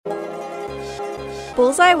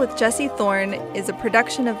Bullseye with Jesse Thorne is a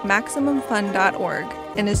production of MaximumFun.org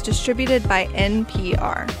and is distributed by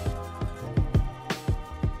NPR.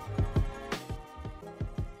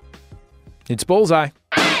 It's Bullseye.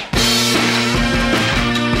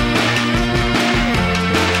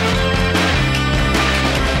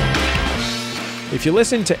 If you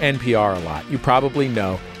listen to NPR a lot, you probably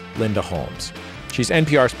know Linda Holmes. She's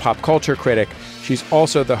NPR's pop culture critic. She's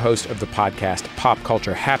also the host of the podcast Pop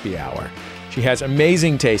Culture Happy Hour. She has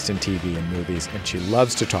amazing taste in TV and movies, and she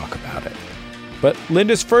loves to talk about it. But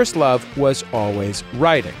Linda's first love was always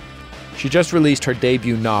writing. She just released her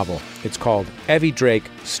debut novel. It's called Evie Drake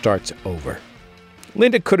Starts Over.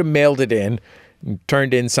 Linda could have mailed it in and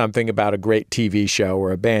turned in something about a great TV show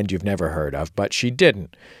or a band you've never heard of, but she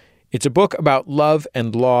didn't. It's a book about love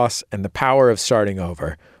and loss and the power of starting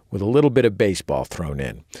over, with a little bit of baseball thrown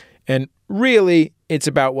in. And really, it's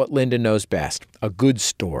about what Linda knows best, a good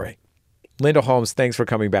story. Linda Holmes, thanks for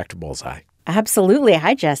coming back to Bullseye. Absolutely.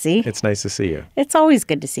 Hi, Jesse. It's nice to see you. It's always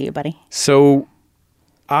good to see you, buddy. So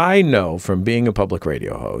I know from being a public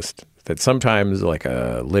radio host that sometimes like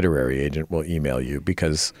a literary agent will email you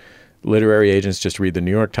because literary agents just read the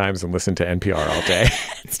New York Times and listen to NPR all day.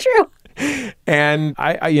 It's true. And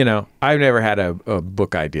I've never had a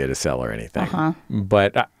book idea to sell or anything.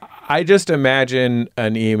 But I just imagine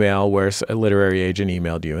an email where a literary agent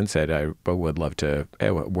emailed you and said, I would love to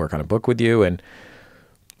work on a book with you.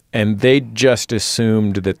 And they just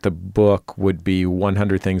assumed that the book would be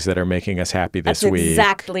 100 Things That Are Making Us Happy This Week.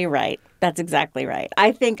 Exactly right. That's exactly right.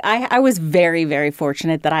 I think I was very, very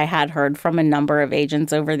fortunate that I had heard from a number of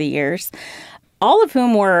agents over the years, all of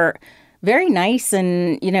whom were very nice.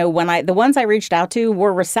 And, the ones I reached out to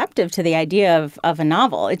were receptive to the idea of a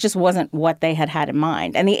novel. It just wasn't what they had in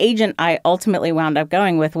mind. And the agent I ultimately wound up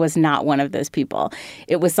going with was not one of those people.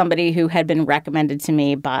 It was somebody who had been recommended to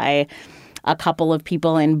me by a couple of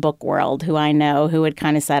people in book world who I know who had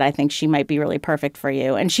kind of said, I think she might be really perfect for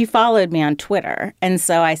you. And she followed me on Twitter. And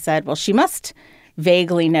so I said, well, she must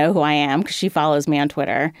vaguely know who I am because she follows me on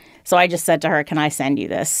Twitter. So I just said to her, can I send you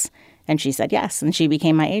this? And she said yes. And she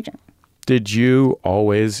became my agent. Did you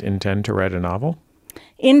always intend to write a novel?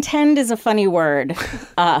 Intend is a funny word.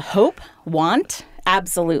 Hope, want,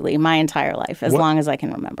 absolutely, my entire life, as long as I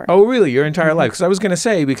can remember. Oh, really? Your entire life? Because I was going to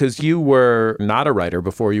say, because you were not a writer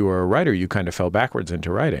before you were a writer, you kind of fell backwards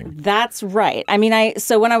into writing. That's right. I mean,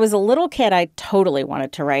 so when I was a little kid, I totally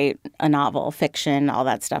wanted to write a novel, fiction, all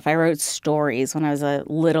that stuff. I wrote stories when I was a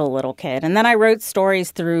little kid. And then I wrote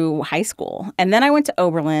stories through high school. And then I went to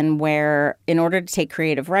Oberlin, where in order to take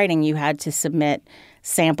creative writing, you had to submit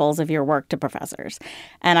samples of your work to professors.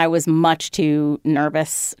 And I was much too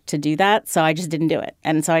nervous to do that, so I just didn't do it.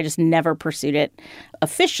 And so I just never pursued it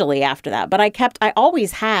officially after that. But I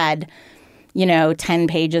always had, 10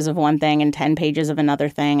 pages of one thing and 10 pages of another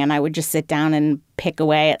thing, and I would just sit down and pick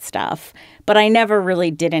away at stuff. But I never really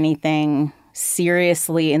did anything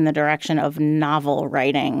seriously in the direction of novel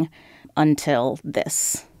writing until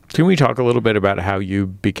this. Can we talk a little bit about how you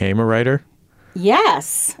became a writer?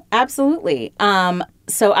 Yes, absolutely.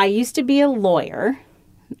 So I used to be a lawyer.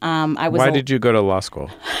 Why did you go to law school?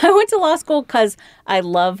 I went to law school because I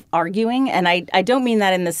love arguing. And I don't mean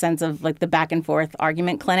that in the sense of like the back and forth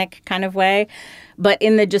argument clinic kind of way. But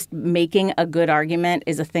in the just making a good argument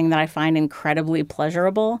is a thing that I find incredibly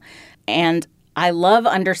pleasurable. And I love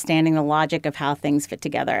understanding the logic of how things fit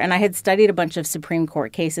together. And I had studied a bunch of Supreme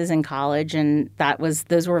Court cases in college, and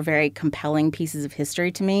those were very compelling pieces of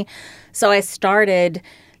history to me. So I started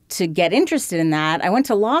to get interested in that. I went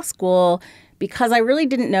to law school because I really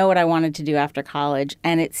didn't know what I wanted to do after college,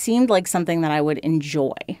 and it seemed like something that I would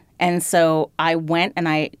enjoy. And so I went and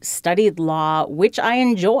I studied law, which I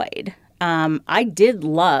enjoyed. I did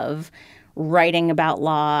love writing about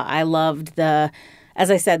law. I loved as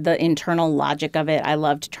I said, the internal logic of it. I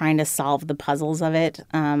loved trying to solve the puzzles of it.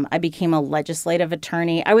 I became a legislative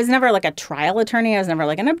attorney. I was never like a trial attorney. I was never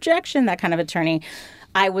like an objection, that kind of attorney.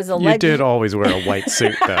 I was a You did always wear a white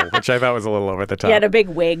suit, though, which I thought was a little over the top. You had a big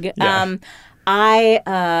wig. Yeah.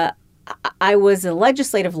 I was a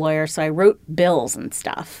legislative lawyer, so I wrote bills and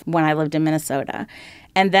stuff when I lived in Minnesota.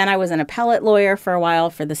 And then I was an appellate lawyer for a while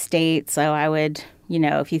for the state, so I would...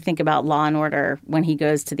 if you think about Law and Order, when he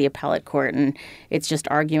goes to the appellate court and it's just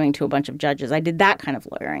arguing to a bunch of judges, I did that kind of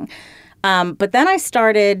lawyering. But then I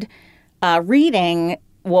started reading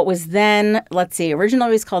what was then, originally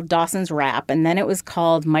it was called Dawson's Wrap, and then it was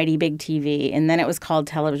called Mighty Big TV, and then it was called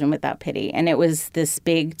Television Without Pity. And it was this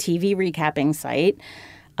big TV recapping site,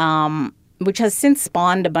 which has since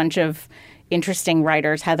spawned a bunch of interesting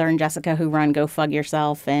writers, Heather and Jessica, who run Go Fug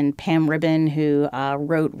Yourself, and Pam Ribben, who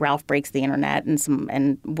wrote Ralph Breaks the Internet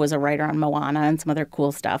and was a writer on Moana and some other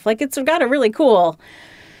cool stuff. Like, it's got a really cool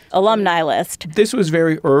alumni list. This was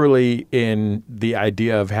very early in the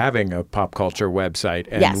idea of having a pop culture website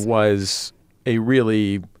and Yes. was a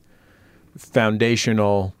really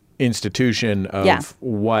foundational institution of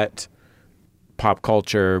what pop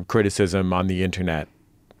culture criticism on the internet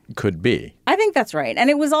could be. I think that's right. And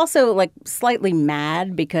it was also like slightly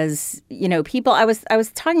mad because, people, I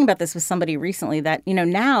was talking about this with somebody recently that,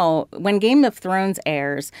 now when Game of Thrones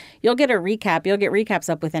airs, you'll get recaps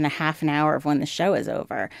up within a half an hour of when the show is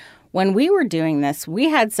over. When we were doing this, we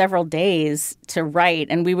had several days to write,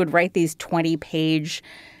 and we would write these 20-page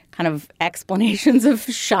kind of explanations of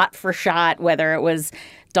shot for shot, whether it was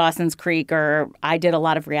Dawson's Creek or I did a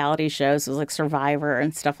lot of reality shows, it was like Survivor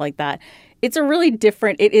and stuff like that. It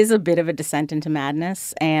is a bit of a descent into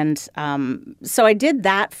madness. And so I did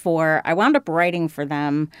that I wound up writing for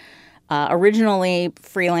them, originally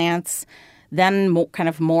freelance, then kind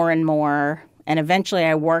of more and more. And eventually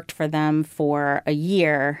I worked for them for a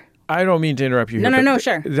year. I don't mean to interrupt you here. No,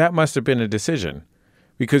 sure. That must have been a decision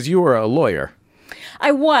because you were a lawyer.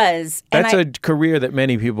 I was. That's a career that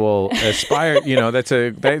many people aspire.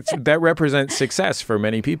 That represents success for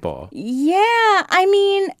many people. Yeah. I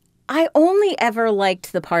mean, I only ever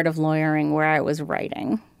liked the part of lawyering where I was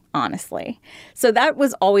writing, honestly. So that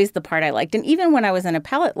was always the part I liked. And even when I was an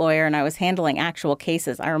appellate lawyer and I was handling actual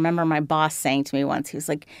cases, I remember my boss saying to me once, he was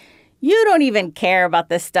like, "You don't even care about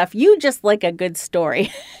this stuff. You just like a good story."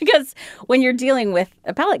 Because when you're dealing with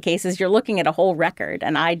appellate cases, you're looking at a whole record.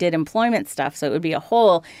 And I did employment stuff. So it would be a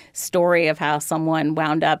whole story of how someone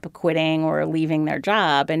wound up quitting or leaving their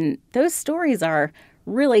job. And those stories are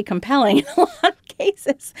really compelling in a lot of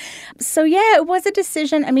cases. So, yeah, it was a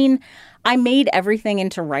decision. I mean, I made everything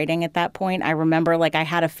into writing at that point. I remember I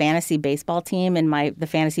had a fantasy baseball team in the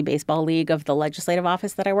fantasy baseball league of the legislative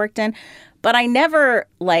office that I worked in. But I never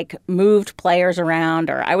moved players around,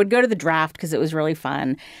 or I would go to the draft because it was really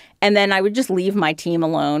fun. And then I would just leave my team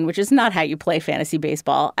alone, which is not how you play fantasy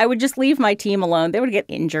baseball. I would just leave my team alone. They would get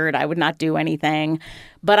injured. I would not do anything.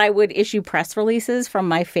 But I would issue press releases from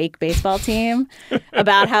my fake baseball team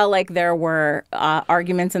about how there were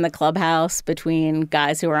arguments in the clubhouse between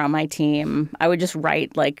guys who were on my team. I would just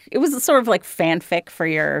write it was sort of like fanfic for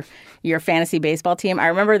your fantasy baseball team. I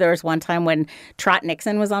remember there was one time when Trot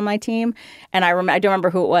Nixon was on my team, and I don't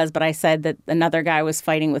remember who it was, but I said that another guy was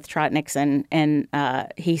fighting with Trot Nixon, and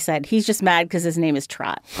he said he's just mad because his name is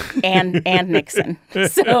Trot and Nixon.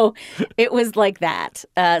 So it was like that.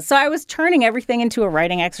 So I was turning everything into a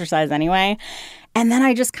writing exercise anyway. And then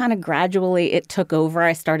I just kind of gradually, it took over.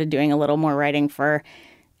 I started doing a little more writing for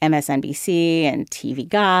MSNBC and TV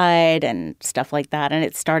Guide and stuff like that. And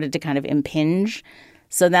it started to kind of impinge.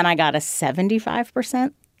 So then I got a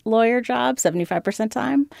 75% lawyer job, 75%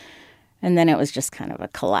 time. And then it was just kind of a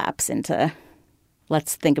collapse into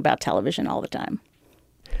let's think about television all the time.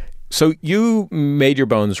 So you made your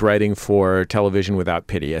bones writing for Television Without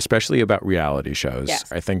Pity, especially about reality shows. Yes.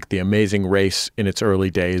 I think The Amazing Race in its early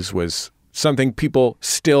days was something people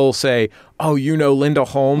still say, oh, Linda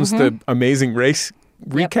Holmes, the Amazing Race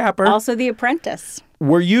recapper? Yep. Also The Apprentice.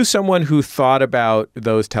 Were you someone who thought about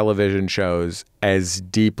those television shows as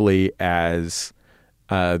deeply as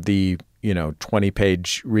the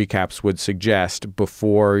 20-page recaps would suggest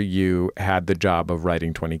before you had the job of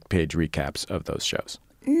writing 20-page recaps of those shows?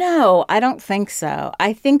 No, I don't think so.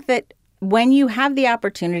 I think that when you have the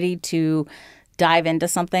opportunity to dive into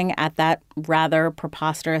something at that rather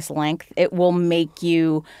preposterous length, it will make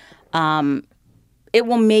you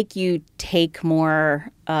take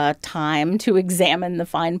more time to examine the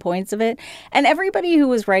fine points of it. And everybody who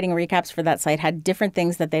was writing recaps for that site had different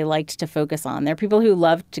things that they liked to focus on. There are people who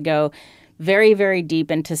loved to go very, very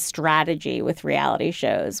deep into strategy with reality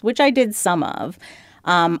shows, which I did some of.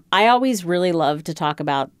 I always really love to talk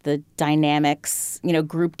about the dynamics,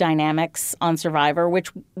 group dynamics on Survivor, which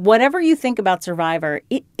whatever you think about Survivor,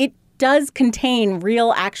 it does contain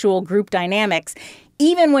real actual group dynamics,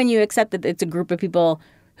 even when you accept that it's a group of people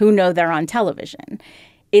who know they're on television.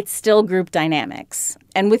 It's still group dynamics.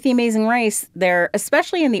 And with The Amazing Race, there,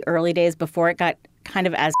 especially in the early days before it got kind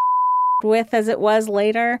of as with as it was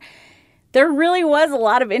later, there really was a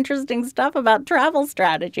lot of interesting stuff about travel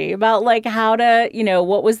strategy, about how to,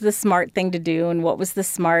 what was the smart thing to do and what was the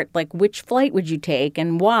smart, which flight would you take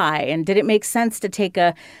and why? And did it make sense to take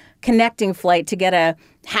a connecting flight to get a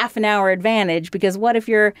half an hour advantage? Because what if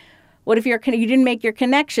you didn't make your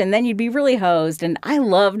connection, then you'd be really hosed. And I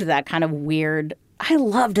loved that kind of weird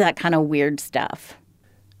stuff.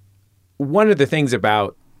 One of the things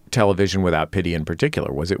about Television Without Pity in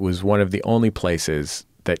particular was it was one of the only places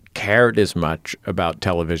that cared as much about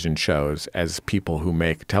television shows as people who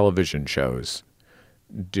make television shows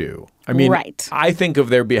do. I mean, right. I think of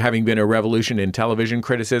there having been a revolution in television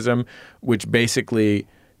criticism, which basically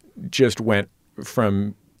just went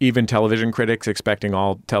from even television critics expecting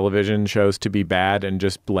all television shows to be bad and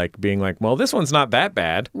just like being like, well, this one's not that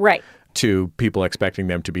bad. Right. To people expecting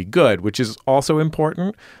them to be good, which is also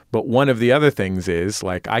important. But one of the other things is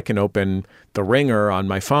like I can open The Ringer on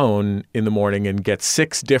my phone in the morning and get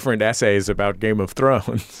 6 different essays about Game of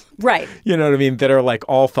Thrones. Right. You know what I mean? That are like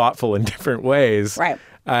all thoughtful in different ways. Right.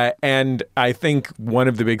 And I think one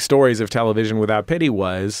of the big stories of Television Without Pity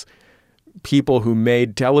was people who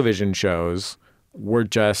made television shows were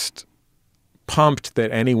just pumped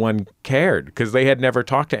that anyone cared because they had never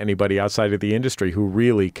talked to anybody outside of the industry who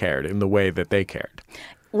really cared in the way that they cared.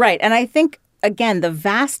 Right. And I think, again, the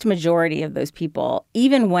vast majority of those people,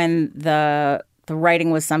 even when the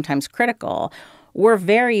writing was sometimes critical, were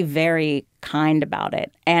very, very kind about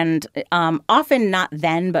it. And often not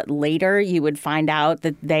then, but later, you would find out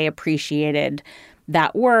that they appreciated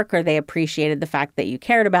that work or they appreciated the fact that you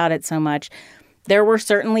cared about it so much. There were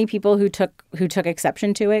certainly people who took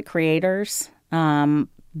exception to it, creators.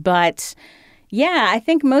 But yeah, I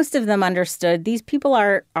think most of them understood these people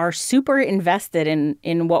are super invested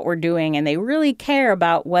in what we're doing, and they really care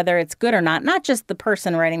about whether it's good or not. Not just the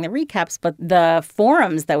person writing the recaps, but the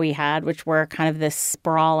forums that we had, which were kind of this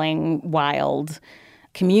sprawling, wild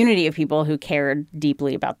community of people who cared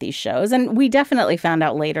deeply about these shows. And we definitely found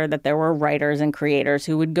out later that there were writers and creators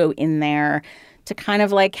who would go in there to kind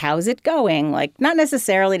of like, how's it going? Like, not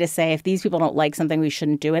necessarily to say if these people don't like something, we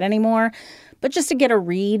shouldn't do it anymore, but just to get a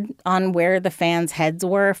read on where the fans' heads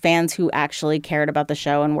were, fans who actually cared about the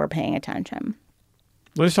show and were paying attention.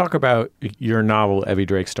 Let's talk about your novel, Evie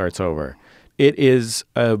Drake Starts Over. It is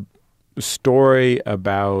a story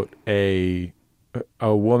about a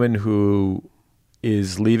woman who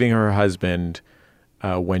is leaving her husband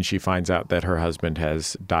when she finds out that her husband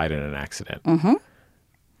has died in an accident. Mm-hmm.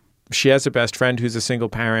 She has a best friend who's a single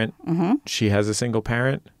parent. Mm-hmm. She has a single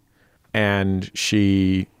parent. And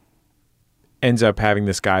she ends up having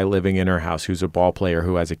this guy living in her house who's a ball player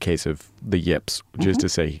who has a case of the yips, which is to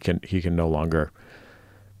say he can no longer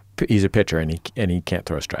 – he's a pitcher and he can't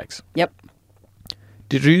throw strikes. Yep.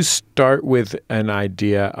 Did you start with an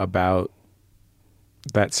idea about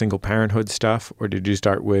that single parenthood stuff, or did you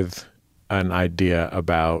start with an idea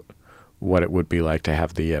about what it would be like to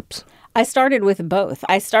have the yips? I started with both.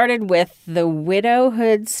 I started with the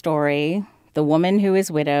widowhood story, the woman who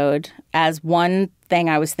is widowed, as one thing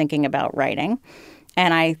I was thinking about writing.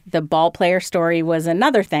 And the ball player story was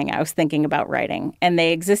another thing I was thinking about writing. And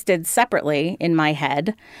they existed separately in my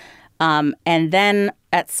head. And then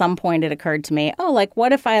at some point it occurred to me,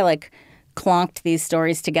 what if I clonked these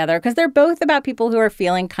stories together? Because they're both about people who are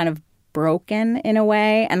feeling kind of broken in a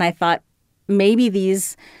way. And I thought maybe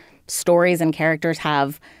these stories and characters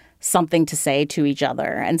have something to say to each other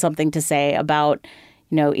and something to say about,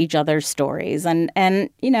 each other's stories. And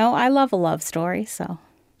I love a love story, so.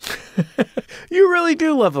 You really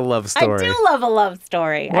do love a love story. I do love a love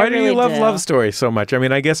story. Why do you love love stories so much? I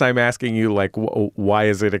mean, I guess I'm asking you, why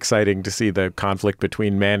is it exciting to see the conflict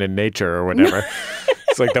between man and nature or whatever?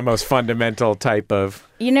 It's like the most fundamental type of...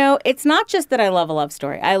 it's not just that I love a love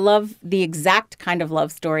story. I love the exact kind of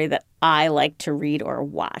love story that I like to read or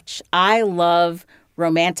watch. I love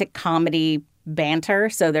romantic comedy banter,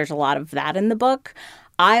 so there's a lot of that in the book.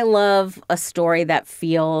 I love a story that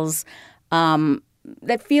feels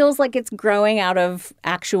like it's growing out of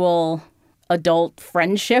actual adult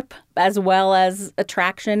friendship as well as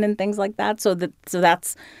attraction and things like that. So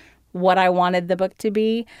that's what I wanted the book to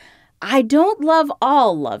be. I don't love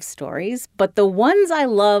all love stories, but the ones I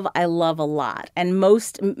love a lot. And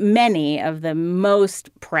many of the most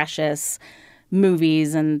precious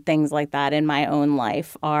movies and things like that in my own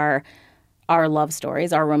life are love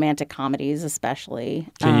stories, are romantic comedies especially.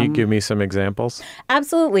 Can you give me some examples?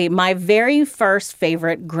 Absolutely. My very first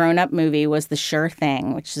favorite grown-up movie was The Sure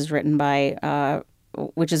Thing, which is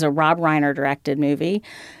which is a Rob Reiner directed movie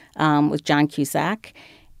with John Cusack.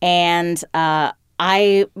 And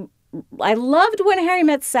I loved When Harry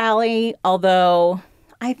Met Sally, although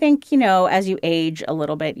I think, as you age a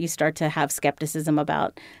little bit, you start to have skepticism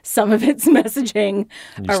about some of its messaging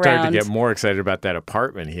You start to get more excited about that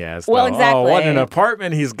apartment he has. Well, though. exactly. Oh, what an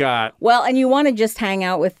apartment he's got. Well, and you want to just hang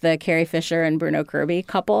out with the Carrie Fisher and Bruno Kirby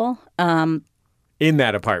couple. In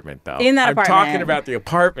that apartment, though. In that apartment. I'm talking about the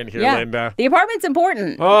apartment here, Linda. The apartment's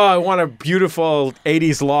important. Oh, I want a beautiful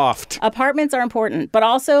 80s loft. Apartments are important. But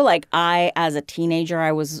also, like, as a teenager,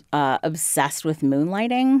 I was obsessed with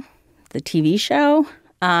Moonlighting, the TV show,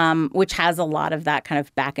 which has a lot of that kind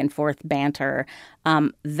of back and forth banter.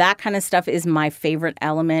 That kind of stuff is my favorite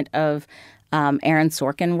element of Aaron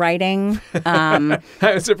Sorkin writing. I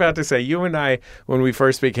was about to say, you and I, when we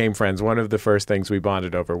first became friends, one of the first things we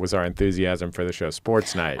bonded over was our enthusiasm for the show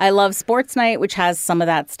Sports Night. I love Sports Night, which has some of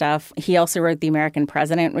that stuff. He also wrote The American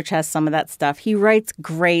President, which has some of that stuff. He writes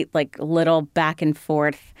great, like, little back and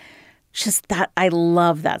forth. Just that, I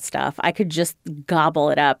love that stuff. I could just gobble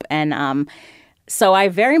it up. And so I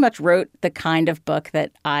very much wrote the kind of book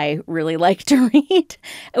that I really like to read,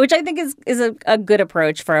 which I think is a good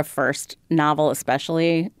approach for a first novel,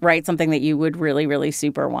 especially. Write something that you would really, really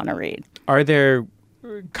super want to read. Are there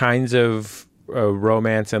kinds of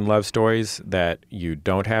romance and love stories that you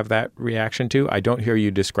don't have that reaction to? I don't hear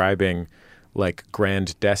you describing like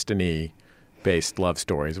Grand Destiny-based love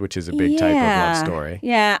stories, which is a big type of love story.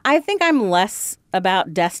 Yeah, I think I'm less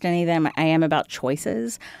about destiny than I am about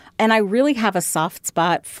choices. And I really have a soft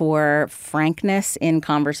spot for frankness in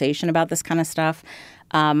conversation about this kind of stuff.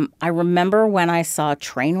 I remember when I saw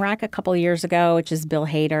Trainwreck a couple of years ago, which is Bill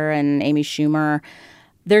Hader and Amy Schumer.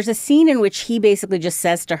 There's a scene in which he basically just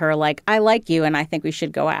says to her, like, I like you and I think we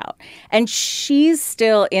should go out. And she's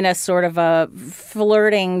still in a sort of a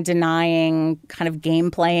flirting, denying, kind of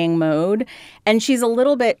game-playing mode. And she's a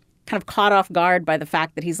little bit kind of caught off guard by the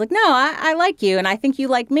fact that he's like, no, I like you and I think you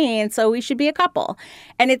like me and so we should be a couple.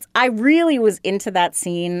 And I really was into that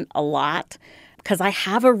scene a lot because I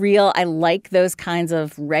like those kinds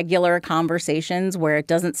of regular conversations where it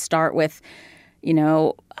doesn't start with,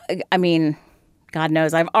 I mean, God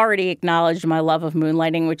knows I've already acknowledged my love of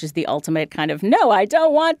Moonlighting, which is the ultimate kind of, no, I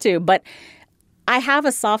don't want to. But I have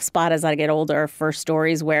a soft spot as I get older for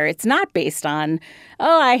stories where it's not based on,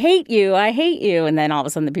 oh, I hate you. And then all of a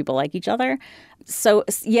sudden the people like each other. So,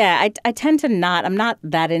 yeah, I tend to I'm not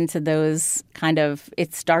that into those kind of,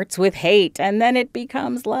 it starts with hate and then it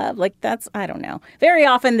becomes love. Like I don't know. Very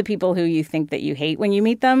often the people who you think that you hate when you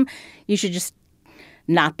meet them, you should just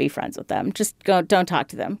not be friends with them. Just don't talk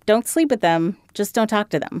to them. Don't sleep with them. Just don't talk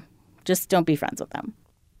to them. Just don't be friends with them.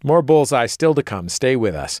 More Bullseye still to come. Stay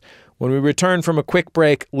with us. When we return from a quick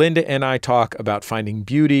break, Linda and I talk about finding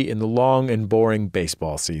beauty in the long and boring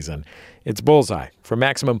baseball season. It's Bullseye from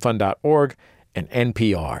MaximumFun.org and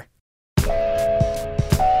NPR.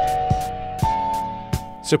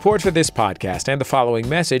 Support for this podcast and the following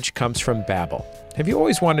message comes from Babbel. Have you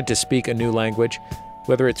always wanted to speak a new language?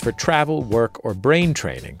 Whether it's for travel, work, or brain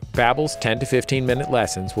training, Babbel's 10 to 15-minute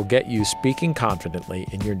lessons will get you speaking confidently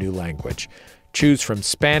in your new language. Choose from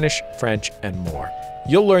Spanish, French, and more.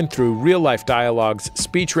 You'll learn through real-life dialogues,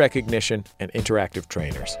 speech recognition, and interactive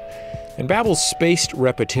trainers. And Babbel's spaced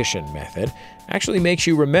repetition method actually makes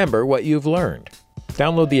you remember what you've learned.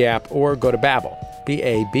 Download the app or go to Babbel,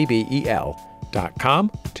 BABBEL.com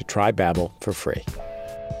to try Babbel for free.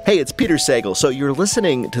 Hey, it's Peter Sagal. So you're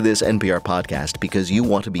listening to this NPR podcast because you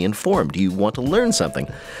want to be informed. You want to learn something.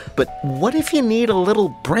 But what if you need a little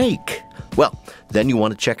break? Well, then you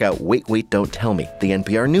want to check out Wait, Wait, Don't Tell Me, the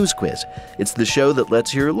NPR News Quiz. It's the show that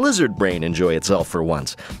lets your lizard brain enjoy itself for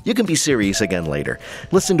once. You can be serious again later.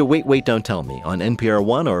 Listen to Wait, Wait, Don't Tell Me on NPR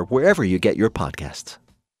One or wherever you get your podcasts.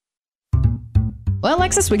 Well,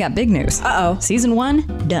 Alexis, we got big news. Uh-oh. Season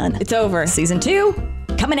 1, done. It's over. Season 2,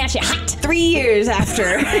 coming at you hot. 3 years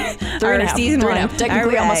after season 1.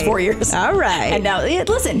 Technically almost 4 years. All right. And now,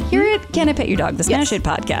 listen, here at Can I Pet Your Dog, the Smash Hit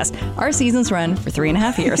podcast, our seasons run for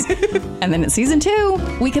 3.5 years. And then in season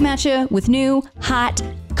 2, we come at you with new, hot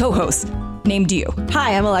co-hosts named you.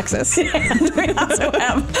 Hi, I'm Alexis. And we also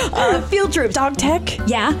have Field Trip. Dog Tech.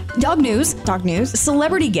 Yeah, dog news. Dog news.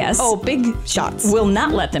 Celebrity guests. Oh, big shots. Will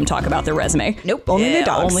not let them talk about their resume. Nope, only the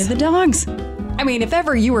dogs. Only the dogs. I mean, if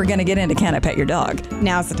ever you were going to get into Can I Pet Your Dog,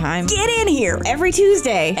 now's the time. Get in here. Every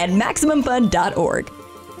Tuesday at MaximumFun.org.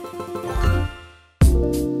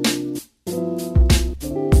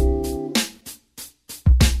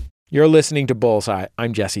 You're listening to Bullseye.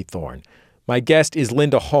 I'm Jesse Thorne. My guest is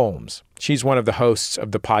Linda Holmes. She's one of the hosts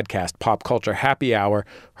of the podcast Pop Culture Happy Hour.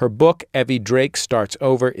 Her book, Evie Drake Starts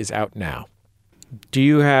Over, is out now. Do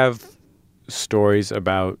you have stories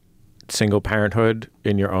about single parenthood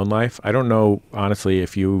in your own life? I don't know, honestly,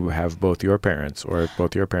 if you have both your parents or if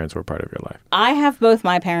both your parents were part of your life. I have both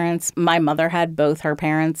my parents. My mother had both her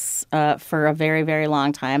parents for a very, very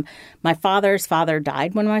long time. My father's father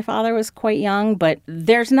died when my father was quite young, but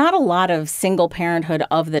there's not a lot of single parenthood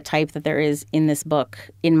of the type that there is in this book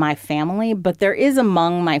in my family, but there is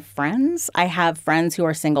among my friends. I have friends who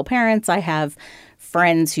are single parents. I have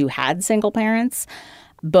friends who had single parents,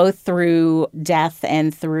 both through death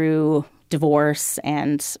and through divorce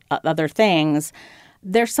and other things.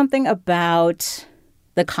 There's something about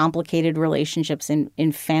the complicated relationships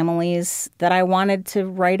in families that I wanted to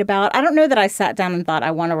write about. I don't know that I sat down and thought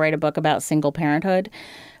I want to write a book about single parenthood,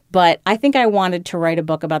 but I think I wanted to write a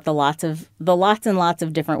book about the lots and lots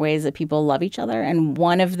of different ways that people love each other. And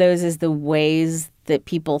one of those is the ways that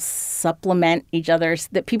people supplement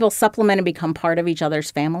and become part of each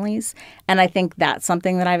other's families. And I think that's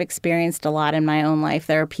something that I've experienced a lot in my own life.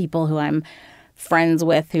 There are people who I'm friends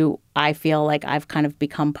with who I feel like I've kind of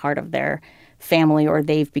become part of their family, or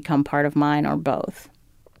they've become part of mine, or both.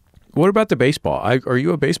 What about the baseball? Are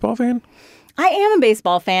you a baseball fan? I am a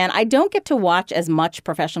baseball fan. I don't get to watch as much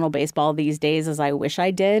professional baseball these days as I wish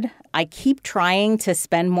I did. I keep trying to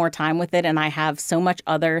spend more time with it, and I have so much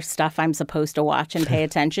other stuff I'm supposed to watch and pay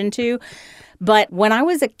attention to. But when I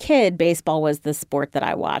was a kid, baseball was the sport that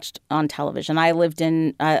I watched on television. I lived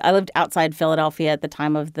outside Philadelphia at the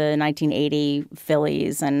time of the 1980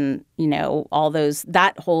 Phillies, and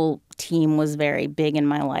that whole team was very big in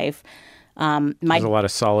my life. There's a lot of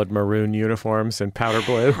solid maroon uniforms and powder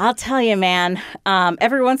blue. I'll tell you, man.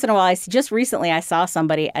 Every once in a while, just recently I saw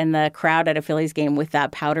somebody in the crowd at a Phillies game with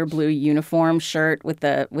that powder blue uniform shirt with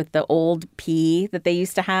the old P that they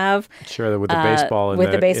used to have. Sure, with the baseball in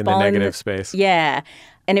the negative space. Yeah.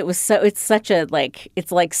 And it's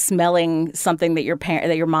like smelling something that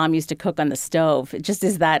your mom used to cook on the stove. It just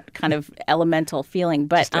is that kind of elemental feeling.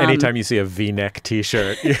 But just anytime you see a V-neck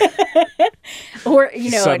T-shirt, or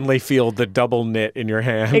suddenly feel the double knit in your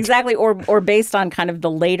hand. Exactly, or based on kind of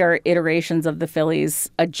the later iterations of the Phillies,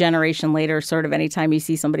 a generation later, sort of anytime you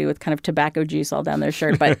see somebody with kind of tobacco juice all down their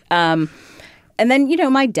shirt. But and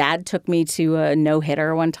then my dad took me to a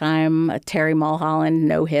no-hitter one time, a Terry Mulholland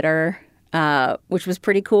no-hitter. Which was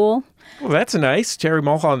pretty cool. Well, that's nice. Terry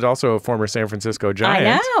Mulholland, also a former San Francisco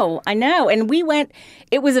Giant. I know. And we went,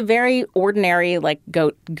 it was a very ordinary,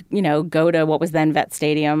 go to what was then Vet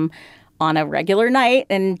Stadium on a regular night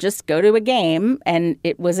and just go to a game. And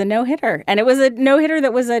it was a no-hitter. And it was a no-hitter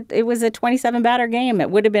it was a 27-batter game.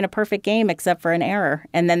 It would have been a perfect game except for an error.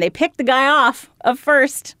 And then they picked the guy off of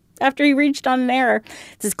first after he reached on an error.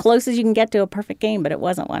 It's as close as you can get to a perfect game, but it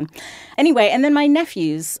wasn't one. Anyway, and then my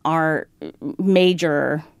nephews are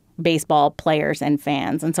major baseball players and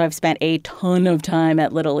fans. And so I've spent a ton of time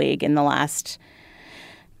at Little League in the last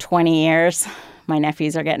 20 years. My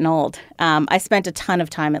nephews are getting old. I spent a ton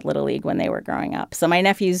of time at Little League when they were growing up. So my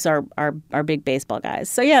nephews are big baseball guys.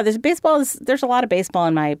 So yeah, there's a lot of baseball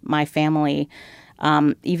in my family,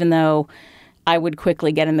 even though I would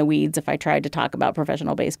quickly get in the weeds if I tried to talk about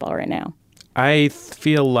professional baseball right now. I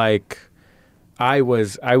feel like I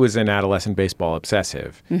was an adolescent baseball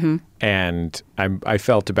obsessive, and I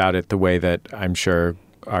felt about it the way that I'm sure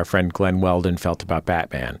our friend Glenn Weldon felt about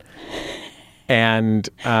Batman. And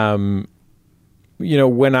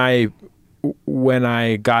when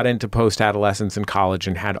I got into post-adolescence in college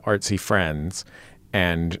and had artsy friends,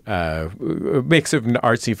 and a mix of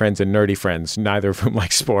artsy friends and nerdy friends, neither of whom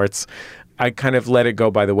like sports, I kind of let it go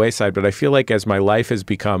by the wayside. But I feel like as my life has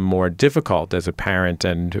become more difficult as a parent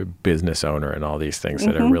and business owner and all these things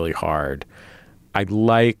that are really hard, I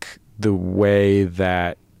like the way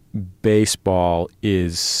that baseball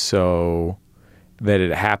is so that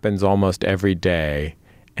it happens almost every day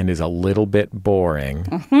and is a little bit boring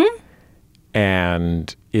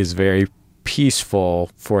and is very peaceful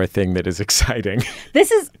for a thing that is exciting.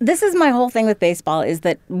 This is my whole thing with baseball, is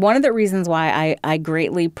that one of the reasons why I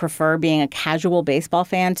greatly prefer being a casual baseball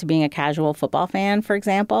fan to being a casual football fan, for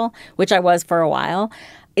example, which I was for a while,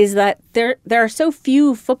 is that there are so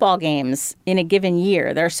few football games in a given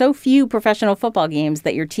year. There are so few professional football games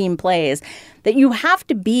that your team plays that you have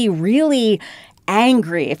to be really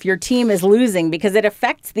angry if your team is losing, because it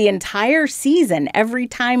affects the entire season every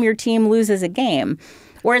time your team loses a game.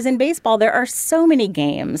 Whereas in baseball, there are so many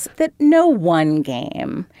games that no one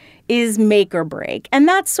game is make or break. And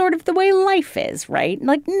that's sort of the way life is, right?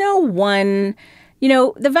 Like no one You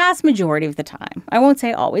know, the vast majority of the time, I won't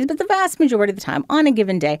say always, but the vast majority of the time on a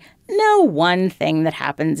given day, no one thing that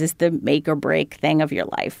happens is the make or break thing of your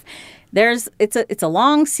life. It's a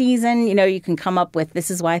long season. You know, you can come up with,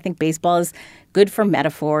 this is why I think baseball is good for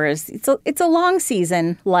metaphors. It's a long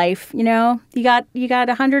season life, you know. You got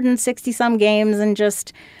 160 some games, and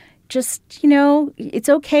just you know, it's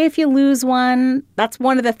okay if you lose one. That's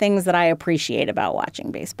one of the things that I appreciate about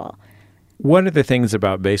watching baseball. One of the things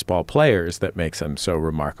about baseball players that makes them so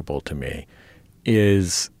remarkable to me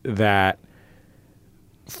is that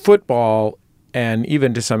football, and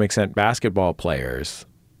even to some extent basketball players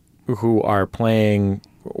who are playing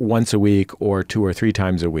once a week or 2 or 3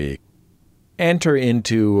 times a week, enter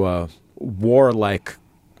into a warlike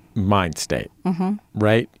mind state,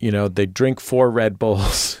 right? You know, they drink 4 Red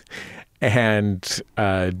Bulls and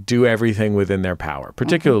do everything within their power,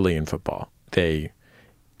 particularly in football. They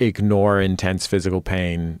ignore intense physical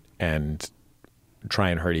pain and try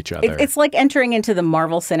and hurt each other. It's like entering into the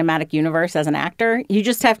Marvel Cinematic Universe as an actor. You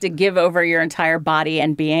just have to give over your entire body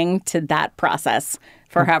and being to that process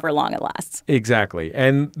for however long it lasts. Exactly.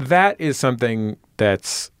 And that is something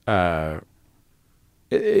that's, you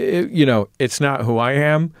know, it's not who I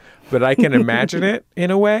am, but I can imagine it in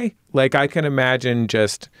a way. Like, I can imagine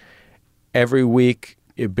just every week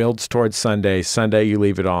it builds towards Sunday. Sunday, you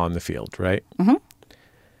leave it all on the field, right? Mm-hmm.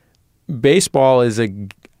 Baseball is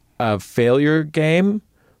a failure game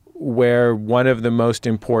where one of the most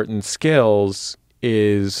important skills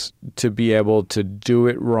is to be able to do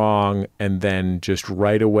it wrong and then just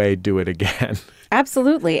right away do it again.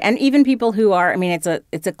 Absolutely. And even people who are, I mean, it's a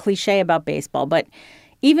cliche about baseball, but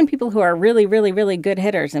even people who are really, really, really good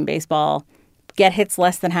hitters in baseball get hits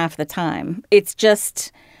less than half the time. It's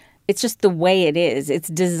just the way it is. It's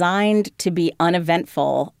designed to be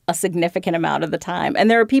uneventful a significant amount of the time.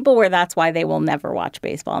 And there are people where that's why they will never watch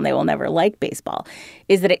baseball and they will never like baseball,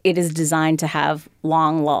 is that it is designed to have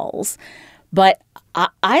long lulls. But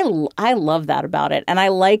I love that about it. And I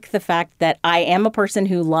like the fact that I am a person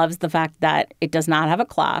who loves the fact that it does not have a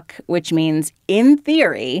clock, which means, in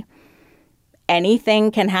theory,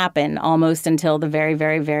 anything can happen almost until the very,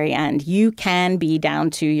 very, very end. You can be down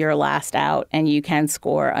to your last out and you can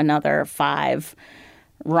score another 5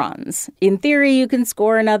 runs. In theory, you can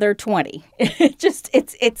score another 20.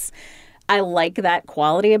 I like that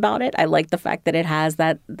quality about it. I like the fact that it has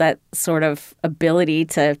that sort of ability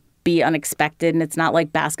to be unexpected. And it's not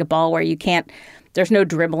like basketball where there's no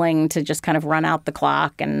dribbling to just kind of run out the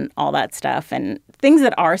clock and all that stuff. And things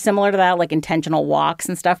that are similar to that, like intentional walks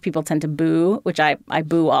and stuff, people tend to boo, which I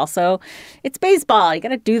boo also. It's baseball. You got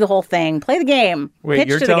to do the whole thing. Play the game. Wait,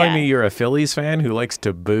 you're telling me you're a Phillies fan who likes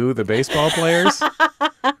to boo the baseball players?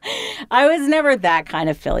 I was never that kind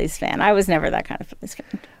of Phillies fan.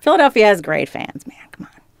 Philadelphia has great fans, man. Come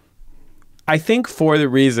on. I think for the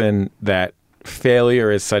reason that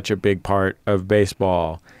failure is such a big part of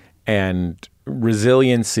baseball and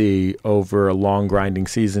resiliency over a long grinding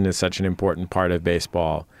season is such an important part of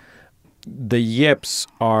baseball, the yips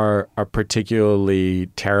are a particularly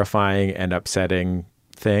terrifying and upsetting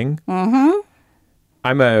thing. Mm-hmm.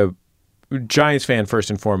 I'm a Giants fan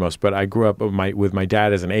first and foremost, but I grew up with my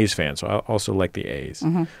dad as an A's fan, so I also like the A's.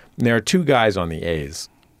 Mm-hmm. There are 2 guys on the A's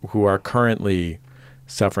who are currently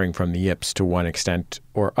suffering from the yips to one extent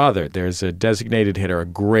or other. There's a designated hitter, a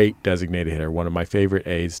great designated hitter, one of my favorite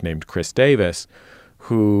A's named Chris Davis,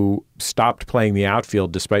 who stopped playing the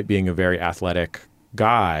outfield despite being a very athletic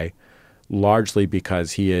guy, largely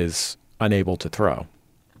because he is unable to throw.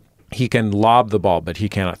 He can lob the ball, but he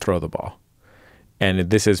cannot throw the ball. And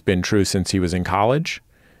this has been true since he was in college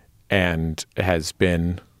and has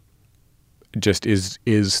been just is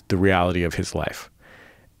the reality of his life.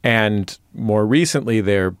 And more recently,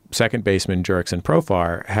 their second baseman, Jurickson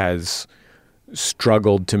Profar, has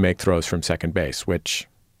struggled to make throws from second base, which,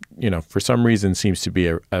 you know, for some reason seems to be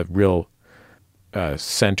a real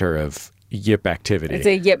center of yip activity. It's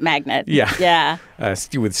a yip magnet. Yeah. Yeah.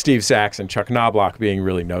 With Steve Sachs and Chuck Knobloch being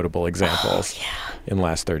really notable examples in the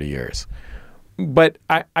last 30 years. But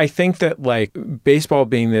I think that, like, baseball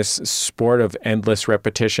being this sport of endless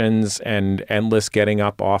repetitions and endless getting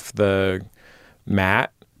up off the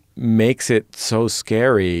mat makes it so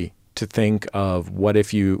scary to think of what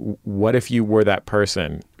if you were that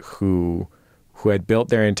person who had built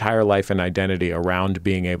their entire life and identity around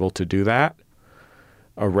being able to do that,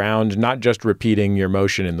 around not just repeating your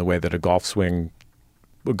motion in the way that a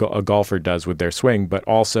golfer does with their swing, but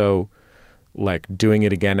also like doing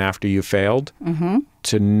it again after you failed,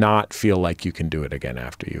 to not feel like you can do it again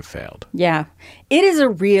after you've failed. Yeah. It is a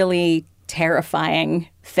really terrifying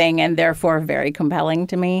thing and therefore very compelling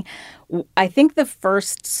to me. I think the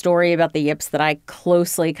first story about the Yips that I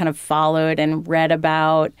closely kind of followed and read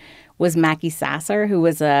about was Mackie Sasser, who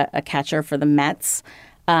was a catcher for the Mets,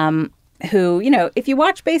 who, you know, if you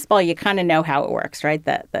watch baseball, you kind of know how it works, right?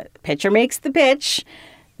 The pitcher makes the pitch,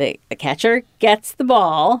 the catcher gets the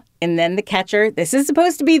ball, and then the catcher, this is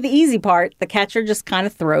supposed to be the easy part, the catcher just kind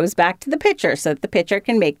of throws back to the pitcher so that the pitcher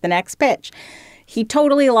can make the next pitch. He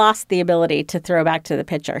totally lost the ability to throw back to the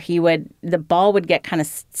pitcher. The ball would get kind of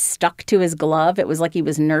stuck to his glove. It was like he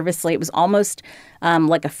was it was almost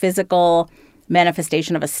like a physical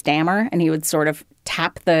manifestation of a stammer, and he would sort of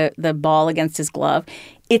tap the ball against his glove.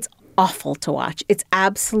 It's awful to watch. It's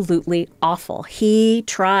absolutely awful. He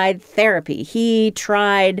tried therapy. He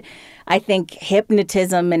tried, I think,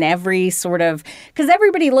 hypnotism and every sort of, because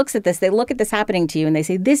everybody looks at this, they look at this happening to you and they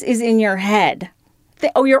say, this is in your head.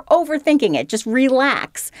 Oh, you're overthinking it. Just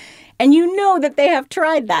relax. And you know that they have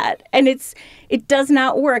tried that. And it does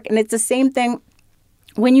not work. And it's the same thing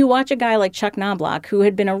when you watch a guy like Chuck Knobloch, who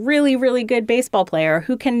had been a really, really good baseball player,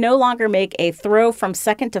 who can no longer make a throw from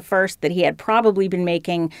second to first that he had probably been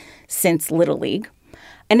making since Little League.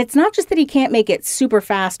 And it's not just that he can't make it super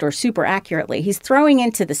fast or super accurately. He's throwing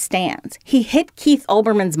into the stands. He hit Keith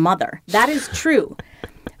Olbermann's mother. That is true.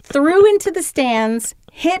 Threw into the stands,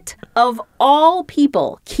 hit, of all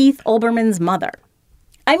people, Keith Olbermann's mother.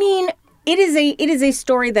 I mean, it is a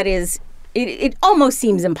story that is, it almost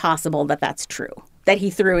seems impossible that that's true, that he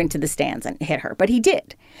threw into the stands and hit her, but he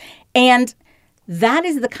did. And that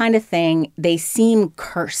is the kind of thing, they seem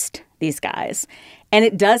cursed, these guys. And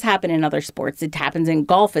it does happen in other sports. It happens in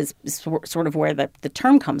golf is sort of where the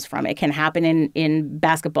term comes from. It can happen in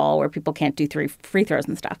basketball where people can't do free throws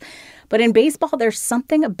and stuff. But in baseball, there's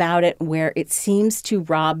something about it where it seems to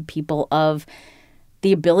rob people of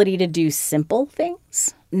the ability to do simple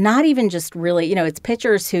things. Not even just really, you know, it's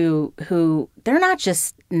pitchers who they're not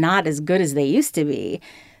just not as good as they used to be.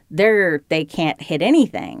 They can't hit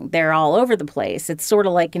anything. They're all over the place. It's sort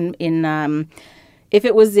of like in if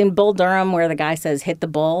it was in Bull Durham where the guy says, hit the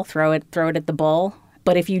bull, throw it at the bull.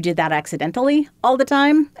 But if you did that accidentally all the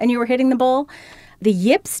time and you were hitting the bull, the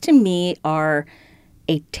Yips to me are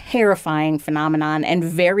a terrifying phenomenon and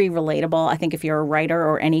very relatable. I think if you're a writer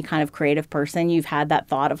or any kind of creative person, you've had that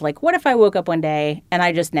thought of like, what if I woke up one day and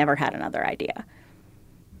I just never had another idea?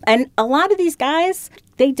 And a lot of these guys,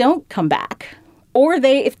 they don't come back. Or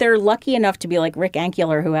if they're lucky enough to be like Rick Ankiel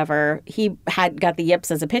or whoever, he had got the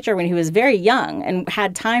Yips as a pitcher when he was very young and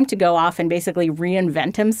had time to go off and basically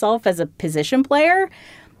reinvent himself as a position player.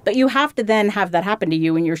 But you have to then have that happen to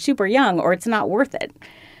you when you're super young or it's not worth it.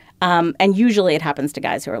 And usually it happens to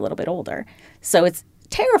guys who are a little bit older. So it's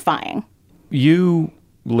terrifying. You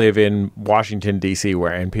live in Washington, D.C.,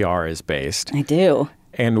 where NPR is based. I do.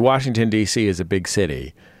 And Washington, D.C. is a big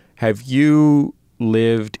city. Have you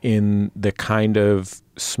lived in the kind of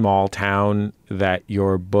small town that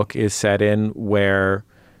your book is set in where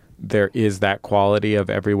there is that quality of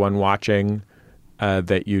everyone watching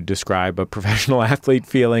that you describe a professional athlete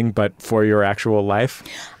feeling, but for your actual life?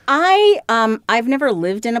 I've never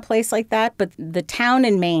lived in a place like that, but the town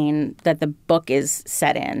in Maine that the book is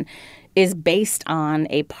set in is based on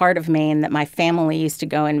a part of Maine that my family used to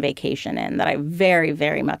go on vacation in that I very,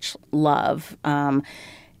 very much love.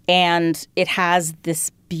 And it has this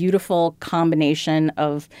beautiful combination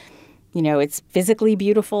of, you know, it's physically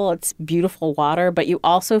beautiful, it's beautiful water, but you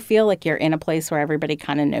also feel like you're in a place where everybody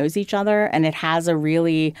kind of knows each other. And it has a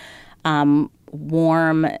really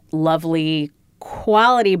warm, lovely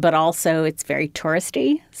quality, but also it's very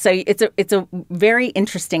touristy. So it's a very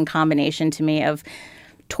interesting combination to me of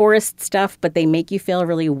tourist stuff, but they make you feel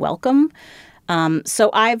really welcome. So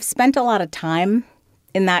I've spent a lot of time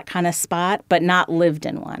in that kind of spot, but not lived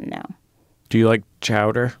in one, no. Do you like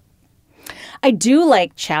chowder? I do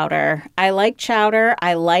like chowder. I like chowder.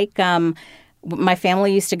 I like, my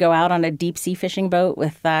family used to go out on a deep sea fishing boat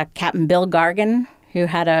with Captain Bill Gargan, who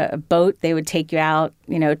had a boat. They would take you out,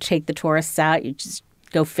 you know, take the tourists out. You just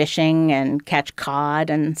go fishing and catch cod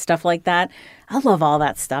and stuff like that. I love all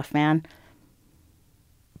that stuff, man.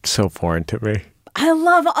 So foreign to me. I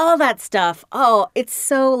love all that stuff. Oh, it's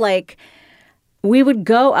so like, we would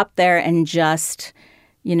go up there and just,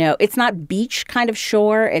 you know, it's not beach kind of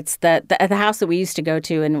shore. It's the house that we used to go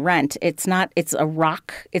to and rent. It's a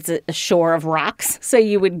rock. It's a shore of rocks. So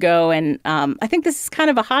you would go and I think this is kind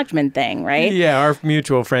of a Hodgman thing, right? Yeah, our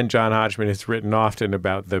mutual friend John Hodgman has written often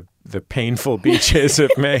about the painful beaches of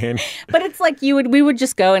Maine. But it's like we would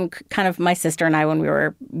just go and kind of, my sister and I, when we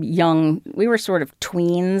were young, we were sort of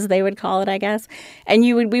tweens, they would call it, I guess. And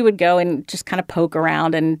we would go and just kind of poke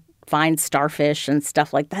around and find starfish and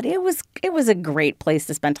stuff like that. It was a great place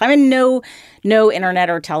to spend time, and no internet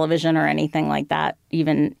or television or anything like that.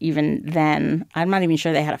 Even then, I'm not even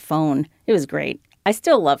sure they had a phone. It was great. I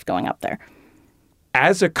still loved going up there.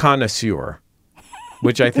 As a connoisseur,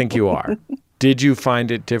 which I think you are, did you find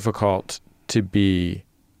it difficult to be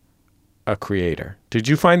a creator? Did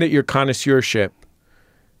you find that your connoisseurship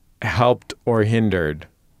helped or hindered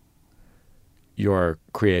your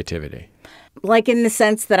creativity? Like in the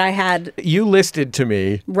sense that I had... You listed to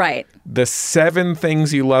me right. the 7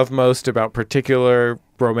 things you love most about particular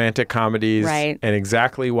romantic comedies right. and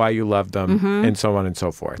exactly why you love them and so on and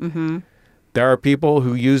so forth. Mm-hmm. There are people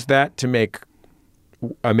who use that to make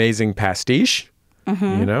amazing pastiche,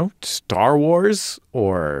 Star Wars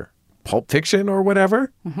or Pulp Fiction or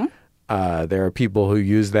whatever. There are people who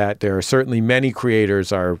use that. There are certainly many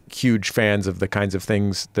creators are huge fans of the kinds of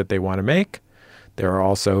things that they want to make. There are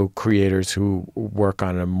also creators who work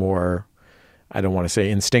on a more, I don't want to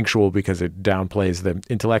say instinctual because it downplays the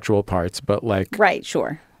intellectual parts, but like... Right,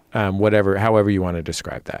 sure. However you want to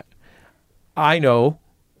describe that. I know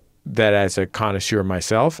that as a connoisseur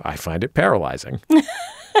myself, I find it paralyzing.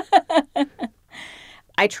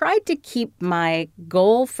 I tried to keep my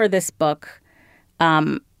goal for this book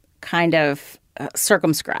kind of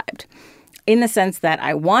circumscribed, in the sense that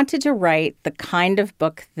I wanted to write the kind of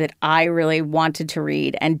book that I really wanted to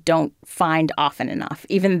read and don't find often enough.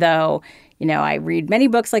 Even though, I read many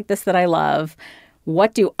books like this that I love,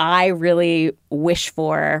 what do I really wish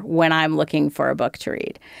for when I'm looking for a book to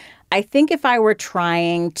read? I think if I were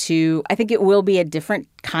trying to, I think it will be a different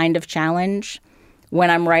kind of challenge when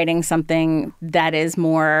I'm writing something that is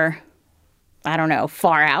more, I don't know,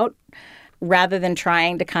 far out. Rather than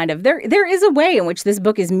trying to kind of, there is a way in which this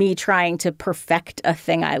book is me trying to perfect a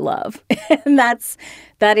thing I love. And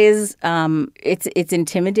it's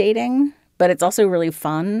intimidating, but it's also really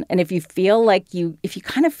fun. And if you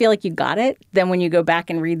kind of feel like you got it, then when you go back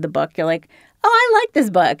and read the book, you're like, oh, I like this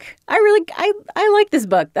book. I like this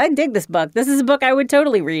book. I dig this book. This is a book I would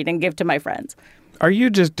totally read and give to my friends. Are you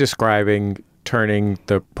just describing turning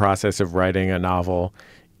the process of writing a novel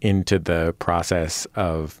into the process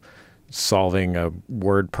of solving a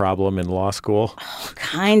word problem in law school? Oh,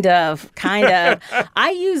 kind of.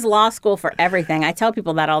 I use law school for everything. I tell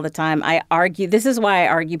people that all the time. This is why I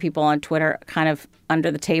argue people on Twitter kind of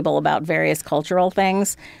under the table about various cultural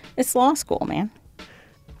things. It's law school, man.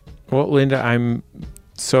 Well, Linda, I'm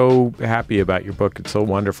so happy about your book. It's so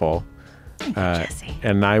wonderful. Thank you, Jesse.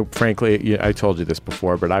 And I, frankly, I told you this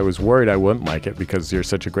before, but I was worried I wouldn't like it because you're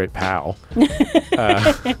such a great pal. And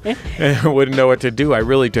I wouldn't know what to do. I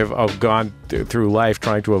really have gone through life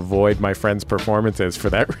trying to avoid my friends' performances for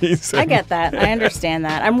that reason. I get that. I understand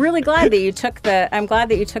that. I'm really glad that you took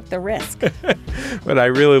the risk. But I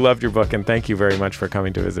really loved your book, and thank you very much for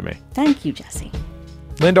coming to visit me. Thank you, Jesse.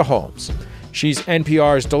 Linda Holmes. She's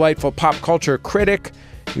NPR's delightful pop culture critic.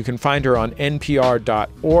 You can find her on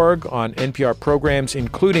npr.org, on NPR programs,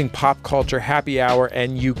 including Pop Culture Happy Hour,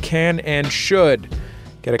 and you can and should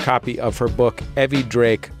get a copy of her book, Evie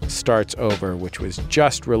Drake Starts Over, which was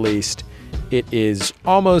just released. It is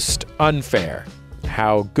almost unfair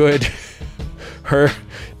how good her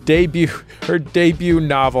debut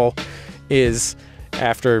novel is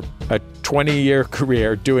after a 20-year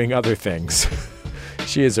career doing other things.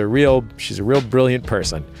 She's a real brilliant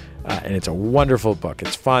person. And it's a wonderful book.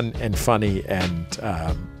 It's fun and funny and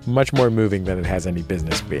much more moving than it has any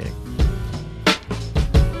business being.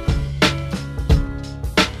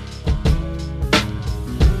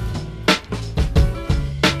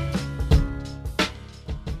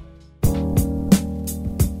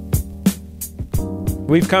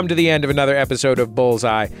 We've come to the end of another episode of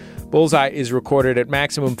Bullseye. Bullseye is recorded at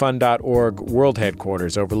MaximumFun.org World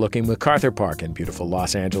Headquarters overlooking MacArthur Park in beautiful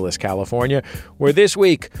Los Angeles, California, where this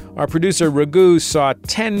week our producer Raghu saw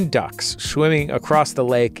 10 ducks swimming across the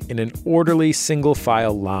lake in an orderly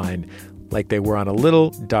single-file line like they were on a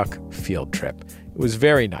little duck field trip. It was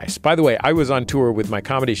very nice. By the way, I was on tour with my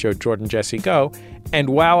comedy show, Jordan Jesse Go,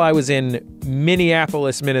 and while I was in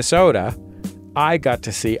Minneapolis, Minnesota, I got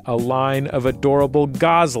to see a line of adorable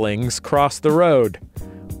goslings cross the road.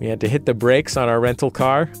 We had to hit the brakes on our rental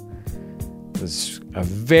car. It was a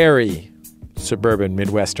very suburban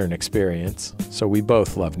Midwestern experience, so we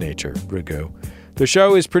both love nature, Raghu. The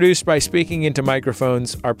show is produced by Speaking Into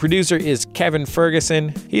Microphones. Our producer is Kevin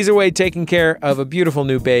Ferguson. He's away taking care of a beautiful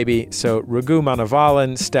new baby, so Raghu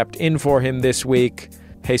Manavalan stepped in for him this week.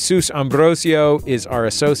 Jesus Ambrosio is our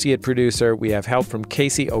associate producer. We have help from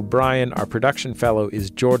Casey O'Brien. Our production fellow is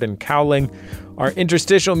Jordan Cowling. Our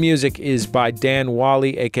interstitial music is by Dan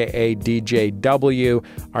Wally, a.k.a. DJW.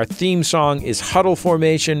 Our theme song is Huddle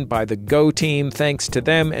Formation by the Go Team. Thanks to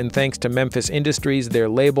them and thanks to Memphis Industries, their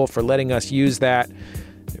label, for letting us use that.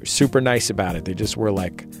 They're super nice about it. They just were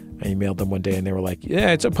like, I emailed them one day and they were like,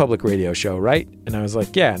 yeah, it's a public radio show, right? And I was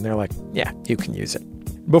like, yeah. And they're like, yeah, you can use it.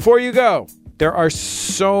 Before you go, there are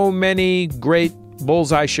so many great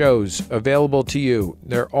Bullseye shows available to you.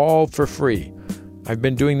 They're all for free. I've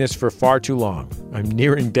been doing this for far too long. I'm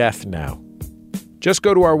nearing death now. Just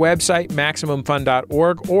go to our website,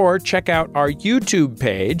 MaximumFun.org, or check out our YouTube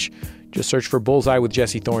page. Just search for Bullseye with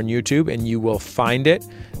Jesse Thorne YouTube, and you will find it.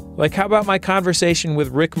 Like, how about my conversation with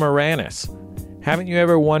Rick Moranis? Haven't you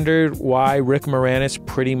ever wondered why Rick Moranis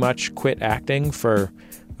pretty much quit acting for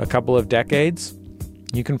a couple of decades?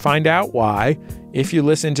 You can find out why if you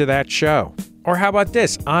listen to that show. Or how about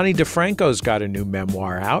this? Ani DeFranco's got a new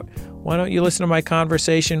memoir out. Why don't you listen to my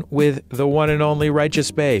conversation with the one and only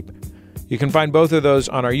Righteous Babe? You can find both of those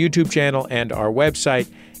on our YouTube channel and our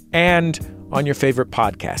website and on your favorite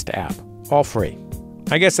podcast app. All free.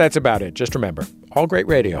 I guess that's about it. Just remember, all great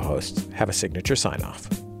radio hosts have a signature sign-off.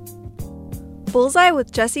 Bullseye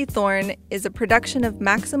with Jesse Thorne is a production of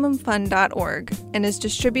MaximumFun.org and is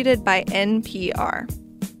distributed by NPR.